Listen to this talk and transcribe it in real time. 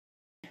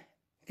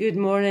Good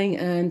morning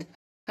and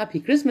happy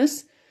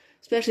Christmas,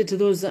 especially to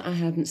those that I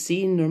haven't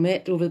seen or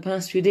met over the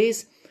past few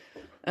days.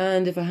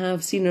 And if I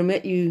have seen or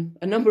met you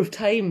a number of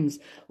times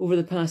over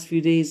the past few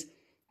days,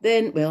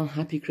 then, well,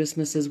 happy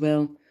Christmas as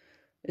well.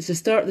 It's the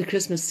start of the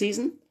Christmas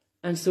season,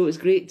 and so it's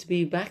great to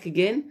be back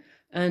again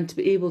and to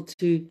be able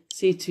to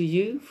say to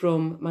you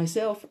from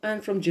myself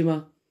and from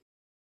Juma,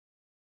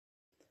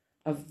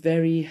 a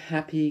very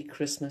happy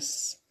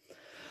Christmas.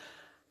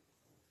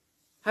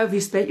 How have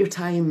you spent your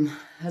time?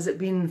 Has it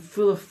been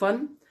full of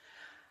fun?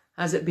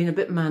 Has it been a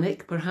bit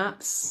manic,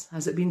 perhaps?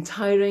 Has it been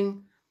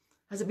tiring?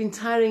 Has it been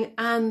tiring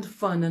and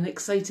fun and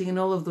exciting and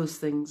all of those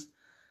things?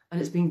 And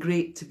it's been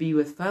great to be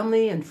with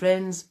family and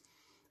friends,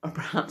 or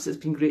perhaps it's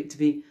been great to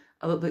be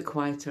a little bit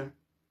quieter.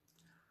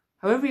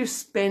 However you've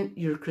spent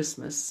your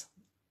Christmas,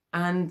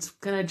 and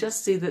can I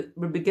just say that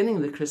we're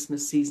beginning the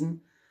Christmas season,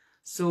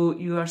 so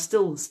you are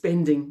still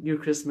spending your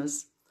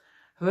Christmas.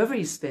 However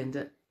you spend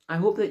it, I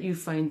hope that you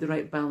find the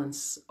right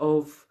balance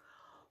of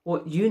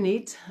what you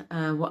need,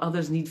 what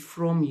others need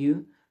from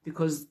you,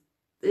 because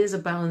there's a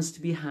balance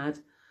to be had.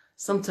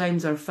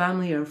 Sometimes our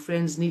family, our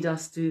friends need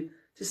us to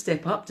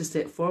step up, to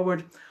step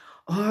forward,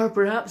 or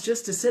perhaps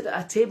just to sit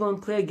at a table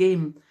and play a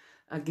game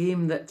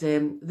that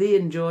they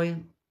enjoy,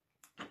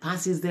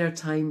 passes their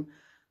time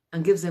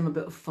and gives them a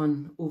bit of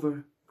fun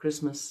over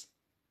Christmas.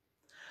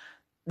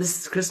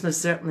 This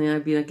Christmas, certainly,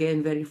 I've been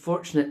again very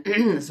fortunate.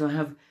 So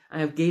I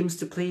have games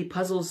to play,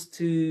 puzzles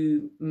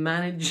to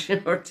manage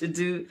or to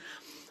do.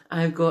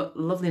 I've got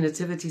lovely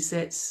nativity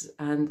sets,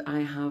 and I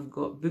have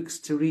got books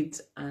to read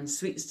and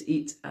sweets to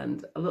eat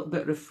and a little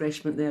bit of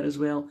refreshment there as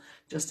well,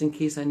 just in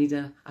case I need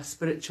a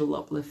spiritual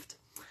uplift.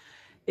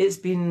 It's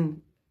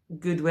been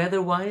good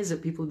weather-wise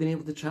that people have been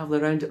able to travel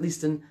around, at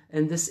least in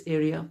this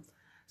area.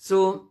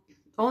 So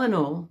all in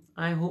all,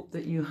 I hope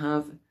that you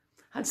have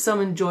had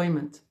some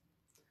enjoyment.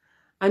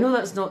 I know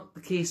that's not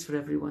the case for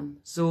everyone.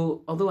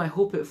 So although I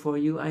hope it for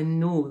you, I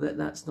know that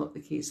that's not the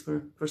case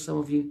for some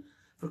of you,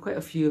 for quite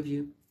a few of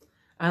you.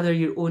 Either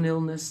your own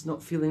illness,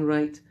 not feeling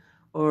right,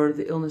 or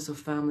the illness of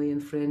family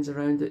and friends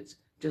around that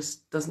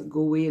just doesn't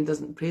go away and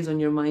doesn't prey on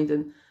your mind,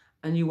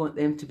 and you want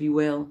them to be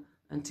well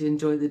and to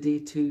enjoy the day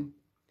too.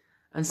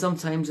 And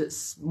sometimes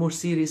it's more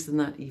serious than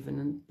that even,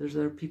 and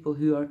there are people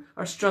who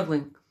are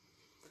struggling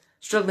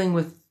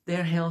with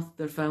their health,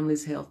 their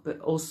family's health, but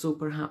also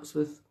perhaps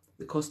with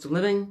the cost of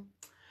living,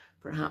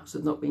 perhaps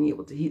with not being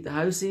able to heat the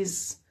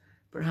houses,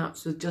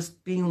 perhaps with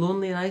just being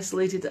lonely and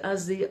isolated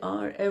as they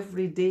are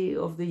every day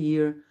of the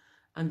year,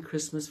 and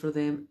Christmas for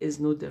them is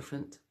no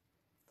different.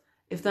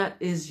 If that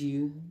is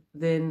you,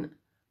 then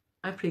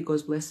I pray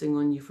God's blessing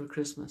on you for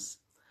Christmas.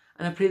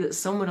 And I pray that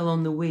somewhere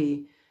along the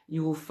way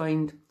you will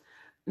find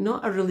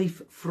not a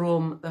relief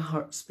from the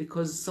hurts,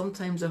 because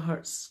sometimes the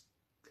hurts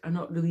are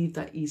not relieved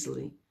that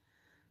easily,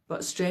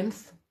 but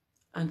strength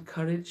and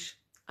courage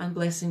and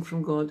blessing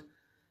from God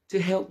to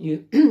help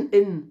you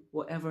in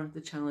whatever the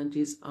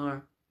challenges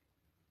are.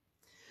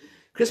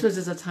 Christmas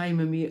is a time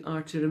when we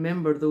are to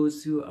remember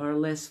those who are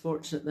less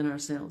fortunate than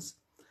ourselves.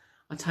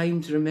 A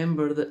time to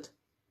remember that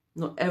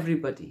not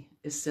everybody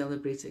is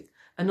celebrating.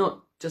 And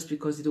not just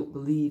because they don't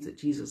believe that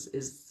Jesus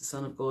is the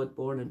Son of God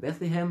born in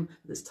Bethlehem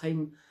at this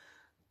time,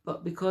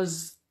 but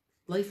because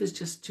life is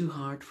just too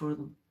hard for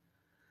them.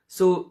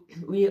 So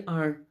we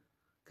are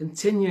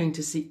continuing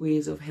to seek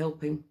ways of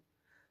helping.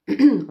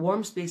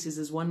 Warm Spaces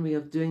is one way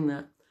of doing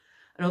that.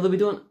 And although we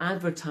don't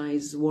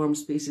advertise warm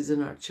spaces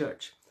in our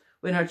church,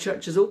 when our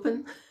church is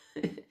open,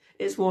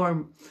 it's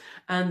warm.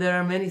 And there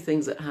are many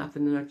things that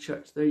happen in our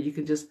church there. You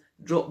can just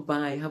drop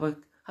by, have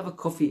a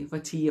coffee, have a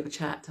tea, have a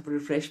chat, have a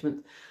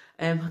refreshment,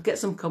 get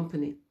some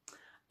company.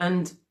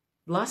 And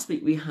last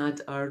week we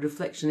had our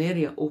reflection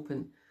area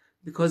open,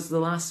 because the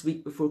last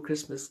week before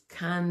Christmas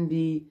can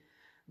be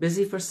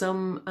busy for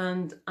some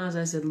and, as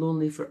I said,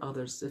 lonely for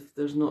others if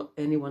there's not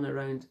anyone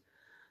around.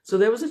 So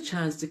there was a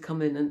chance to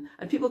come in,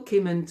 and people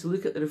came in to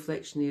look at the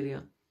reflection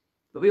area.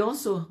 But we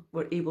also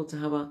were able to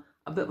have a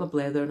bit of a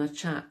blether and a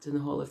chat in the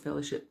Hall of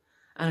Fellowship,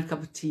 and a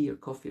cup of tea or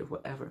coffee or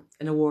whatever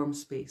in a warm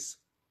space.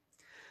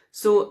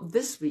 So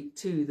this week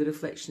too, the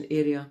reflection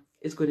area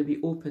is going to be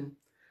open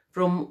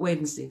from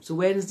Wednesday. So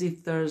Wednesday,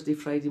 Thursday,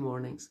 Friday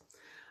mornings.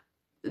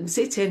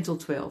 Say 10 till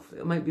 12.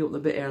 It might be open a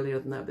bit earlier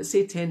than that, but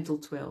say 10 till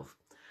 12.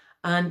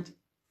 And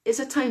it's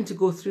a time to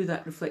go through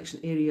that reflection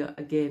area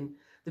again.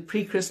 The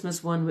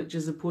pre-Christmas one, which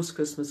is the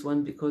post-Christmas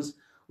one, because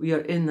we are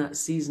in that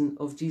season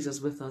of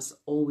Jesus with us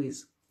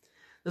always.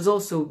 There's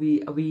also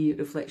a wee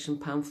reflection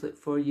pamphlet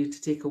for you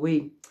to take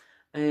away,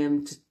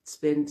 to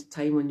spend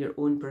time on your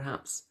own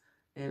perhaps.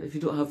 If you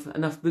don't have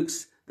enough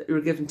books that were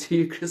given to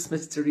you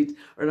Christmas to read,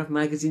 or enough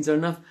magazines, or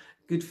enough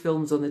good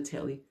films on the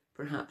telly,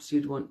 perhaps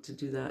you'd want to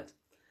do that.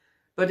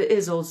 But it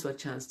is also a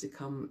chance to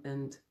come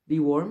and be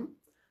warm,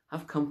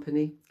 have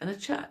company and a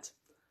chat.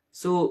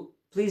 So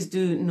please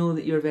do know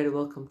that you're very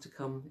welcome to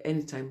come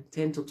anytime,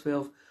 10 till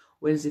 12,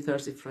 Wednesday,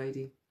 Thursday,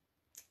 Friday.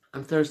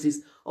 And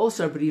Thursdays,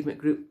 also our bereavement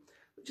group,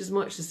 which is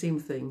much the same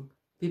thing.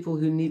 People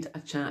who need a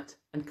chat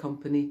and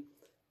company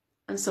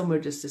and somewhere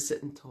just to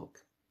sit and talk.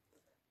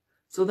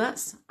 So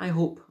that's, I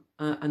hope,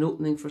 an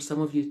opening for some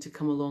of you to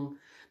come along.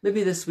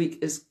 Maybe this week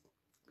is,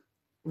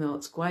 well,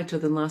 it's quieter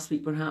than last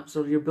week perhaps,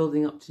 or you're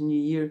building up to New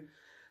Year.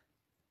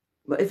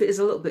 But if it is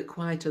a little bit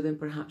quieter, then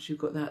perhaps you've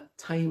got that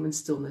time and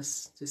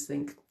stillness to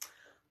think,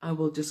 I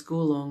will just go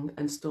along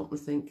and stop and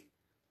think.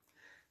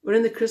 We're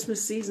in the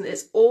Christmas season.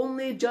 It's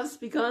only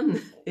just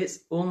begun. It's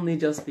only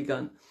just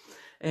begun.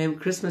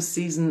 Christmas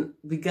season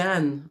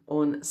began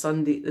on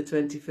Sunday the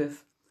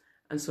 25th.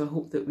 And so I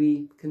hope that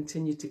we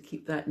continue to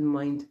keep that in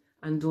mind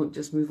and don't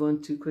just move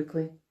on too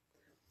quickly.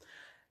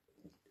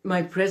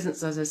 My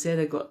presents, as I said,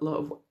 I got a lot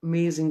of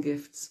amazing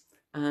gifts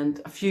and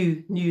a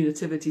few new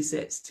nativity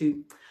sets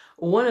too.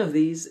 One of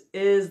these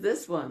is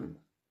this one.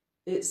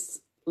 It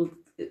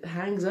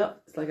hangs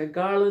up, it's like a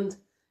garland.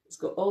 It's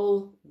got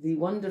all the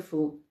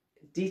wonderful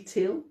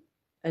detail,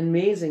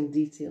 amazing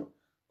detail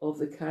of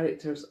the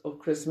characters of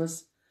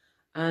Christmas.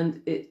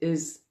 And it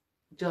is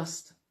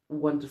just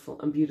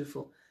wonderful and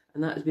beautiful.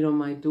 And that has been on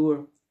my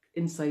door,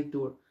 inside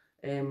door,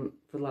 for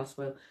the last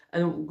while.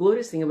 And the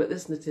glorious thing about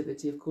this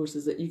nativity, of course,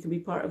 is that you can be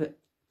part of it.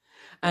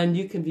 And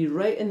you can be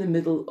right in the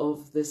middle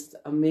of this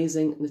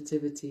amazing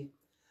nativity.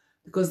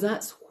 Because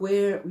that's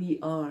where we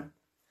are.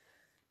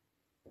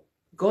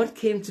 God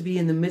came to be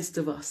in the midst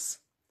of us.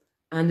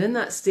 And in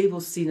that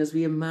stable scene, as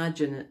we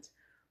imagine it,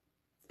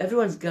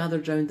 everyone's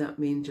gathered round that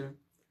manger.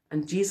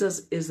 And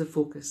Jesus is the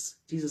focus.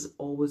 Jesus is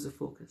always the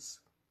focus.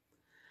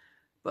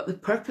 But the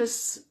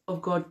purpose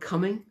of God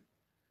coming,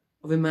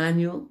 of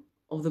Emmanuel,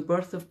 of the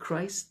birth of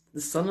Christ, the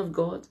Son of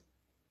God,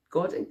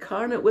 God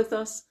incarnate with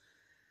us,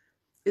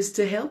 is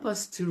to help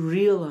us to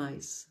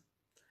realize,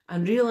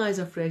 and realize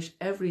afresh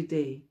every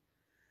day,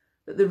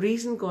 that the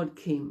reason God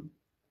came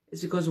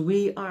is because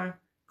we are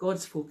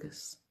God's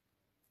focus.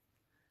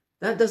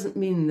 That doesn't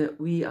mean that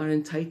we are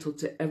entitled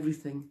to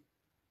everything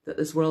that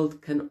this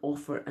world can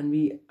offer and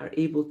we are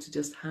able to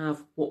just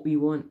have what we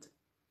want.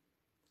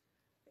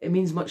 It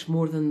means much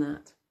more than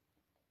that.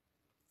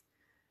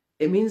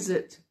 It means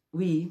that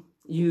we,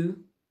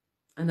 you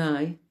and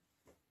I,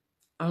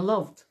 are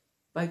loved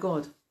by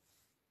God.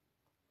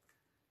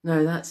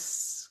 Now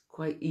that's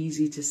quite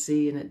easy to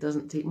say, and it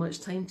doesn't take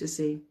much time to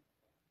say.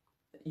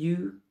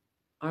 You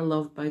are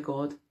loved by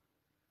God.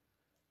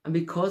 And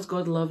because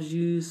God loves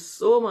you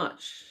so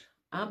much,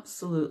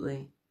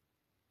 absolutely,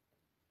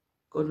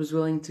 God was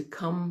willing to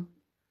come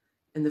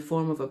in the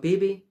form of a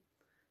baby,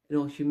 in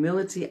all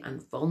humility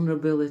and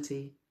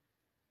vulnerability,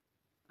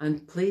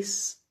 and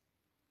place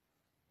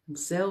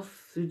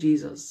himself through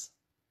Jesus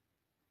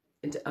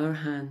into our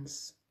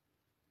hands.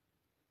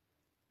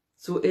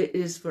 So it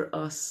is for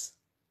us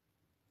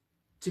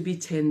to be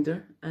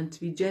tender and to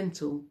be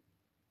gentle,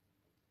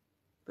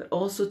 but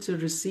also to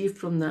receive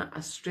from that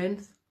a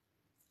strength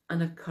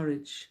and a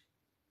courage,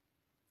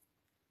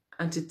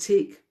 and to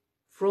take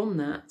from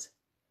that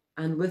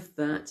and with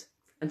that,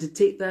 and to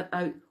take that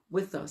out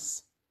with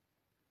us,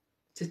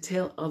 to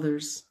tell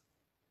others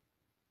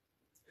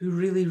who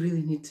really,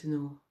 really need to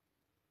know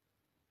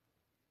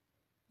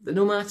that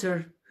no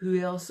matter who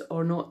else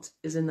or not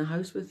is in the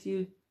house with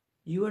you,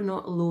 you are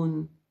not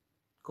alone.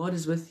 God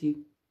is with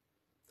you.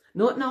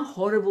 Not in a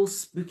horrible,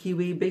 spooky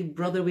way, big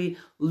brother way,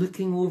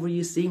 looking over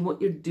you, seeing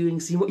what you're doing,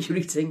 seeing what you're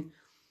eating,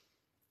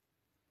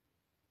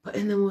 but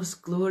in the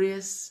most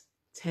glorious,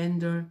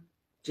 tender,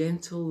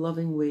 gentle,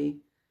 loving way.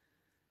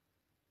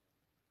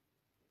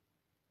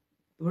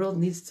 The world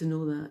needs to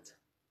know that.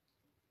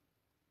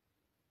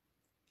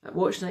 At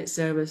Watch Night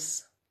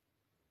service,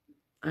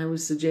 I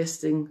was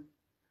suggesting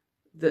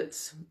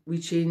that we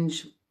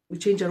change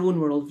our own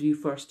worldview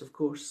first, of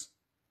course.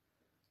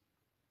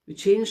 We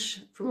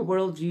change from a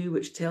worldview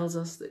which tells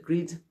us that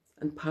greed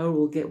and power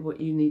will get what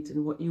you need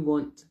and what you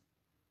want.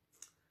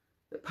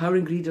 That power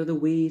and greed are the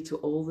way to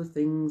all the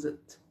things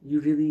that you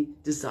really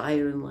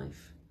desire in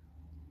life.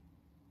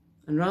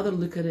 And rather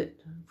look at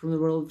it from the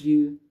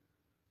worldview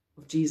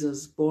of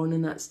Jesus, born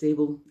in that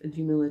stable in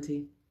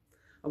humility.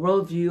 A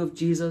worldview of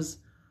Jesus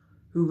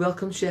who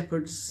welcomed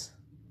shepherds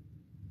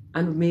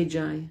and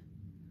magi,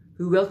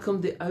 who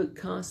welcomed the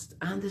outcast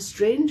and the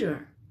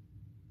stranger.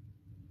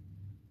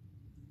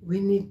 We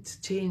need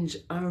to change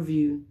our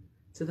view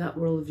to that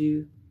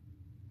worldview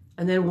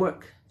and then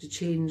work to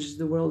change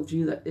the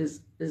worldview that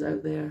is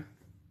out there.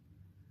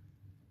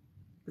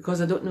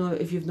 Because I don't know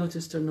if you've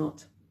noticed or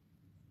not,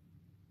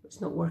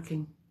 it's not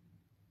working.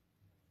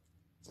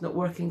 It's not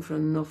working for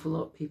an awful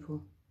lot of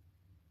people.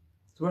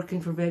 It's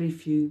working for very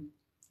few.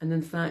 And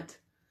in fact,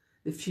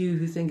 the few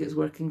who think it's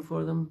working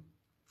for them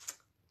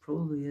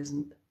probably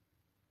isn't.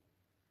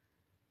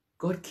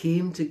 God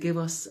came to give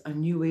us a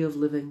new way of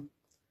living.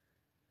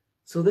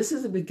 So this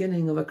is the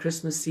beginning of a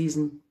Christmas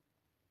season.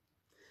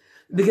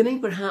 The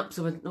beginning perhaps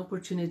of an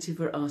opportunity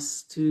for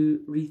us to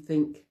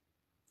rethink,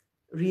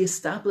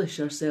 re-establish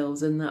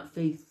ourselves in that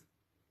faith,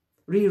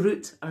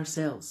 reroute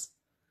ourselves,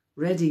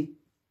 ready.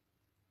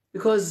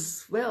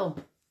 Because, well,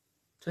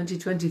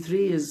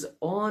 2023 is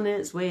on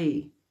its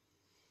way.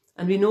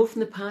 And we know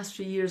from the past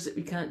few years that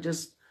we can't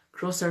just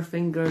cross our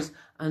fingers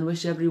and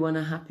wish everyone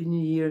a happy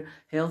new year,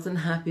 health and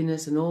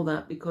happiness and all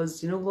that,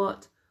 because you know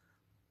what?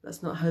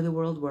 That's not how the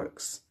world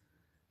works.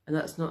 And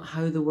that's not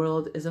how the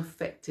world is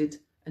affected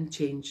and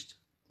changed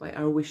by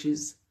our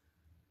wishes.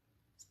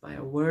 It's by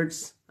our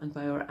words and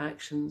by our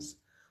actions,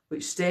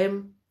 which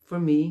stem,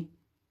 for me,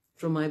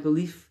 from my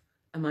belief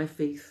and my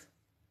faith.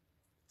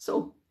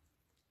 So,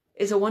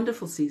 it's a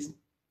wonderful season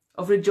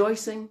of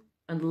rejoicing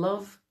and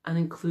love and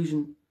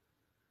inclusion.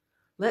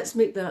 Let's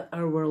make that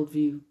our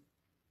worldview.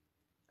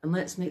 And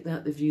let's make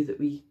that the view that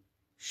we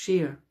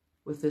share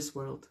with this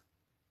world.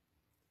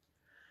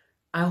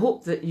 I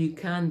hope that you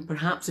can,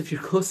 perhaps if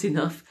you're close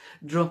enough,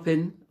 drop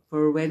in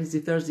for Wednesday,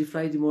 Thursday,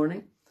 Friday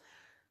morning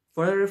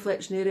for a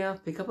reflection area,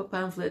 pick up a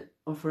pamphlet,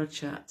 or for a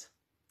chat.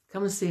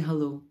 Come and say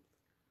hello.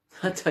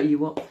 I tell you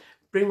what,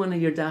 bring one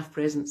of your daft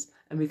presents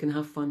and we can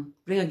have fun.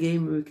 Bring a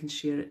game and we can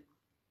share it.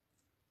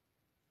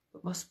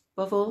 But most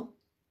above all,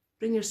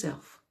 bring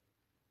yourself.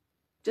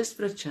 Just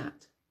for a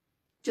chat.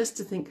 Just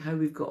to think how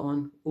we've got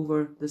on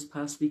over this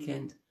past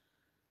weekend.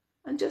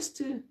 And just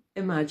to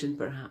imagine,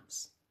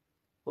 perhaps,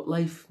 what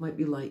life might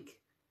be like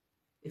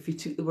if you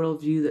took the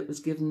worldview that was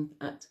given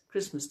at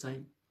Christmas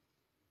time.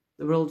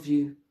 The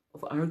worldview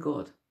of our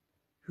God,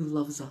 who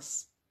loves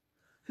us.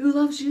 Who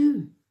loves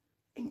you.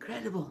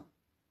 Incredible.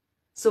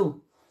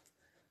 So,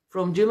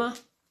 from Juma,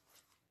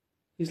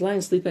 who's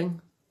lying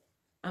sleeping,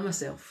 and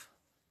myself,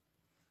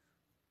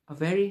 a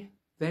very,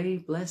 very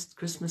blessed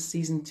Christmas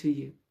season to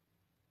you.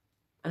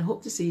 And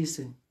hope to see you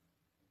soon.